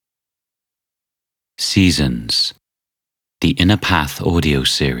Seasons, the Inner Path audio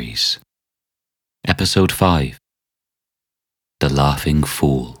series, Episode 5, The Laughing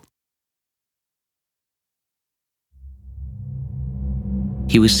Fool.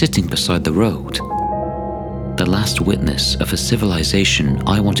 He was sitting beside the road, the last witness of a civilization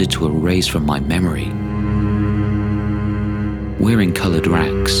I wanted to erase from my memory. Wearing coloured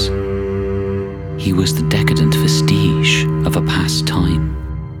rags, he was the decadent vestige of a past time.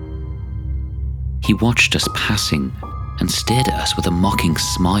 He watched us passing and stared at us with a mocking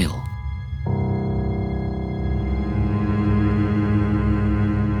smile.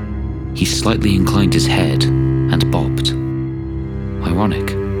 He slightly inclined his head and bobbed. Ironic.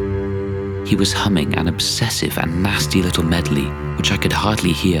 He was humming an obsessive and nasty little medley which I could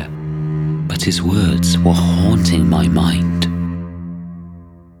hardly hear, but his words were haunting my mind.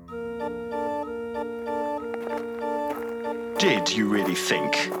 Did you really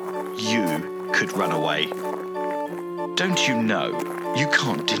think you could run away? Don't you know you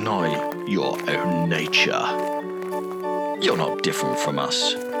can't deny your own nature? You're not different from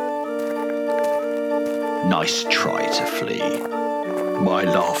us. Nice try to flee. My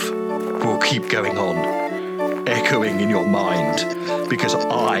laugh will keep going on, echoing in your mind, because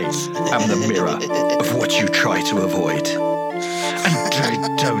I am the mirror of what you try to avoid. And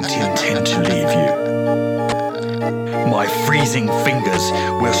I don't intend to leave you. My freezing fingers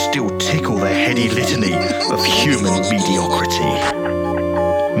will still tickle the heady litany of human mediocrity.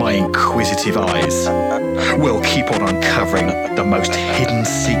 My inquisitive eyes will keep on uncovering the most hidden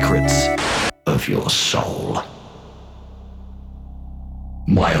secrets of your soul.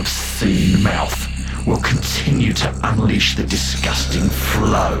 My obscene mouth will continue to unleash the disgusting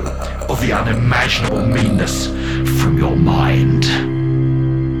flow of the unimaginable meanness from your mind.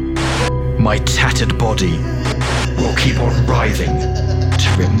 My tattered body will keep on writhing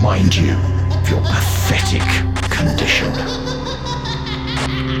to remind you of your pathetic condition.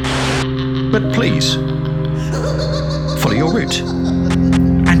 But please, follow your route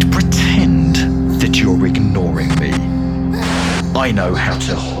and pretend that you're ignoring me. I know how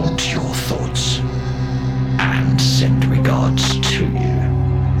to haunt your thoughts and send regards to you.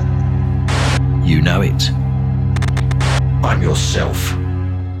 You know it. I'm yourself.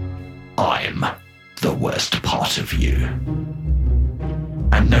 I'm the worst part of you.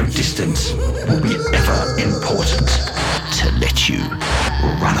 And no distance will be ever important to let you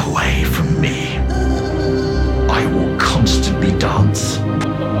run away from me. I will constantly dance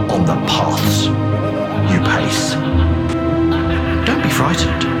on the paths you pace. Don't be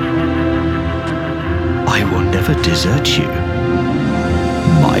frightened. I will never desert you,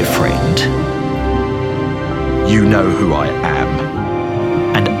 my friend. You know who I am,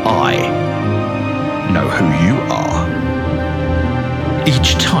 and I know who you are.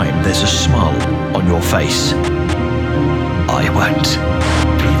 Each time there's a smile on your face, I won't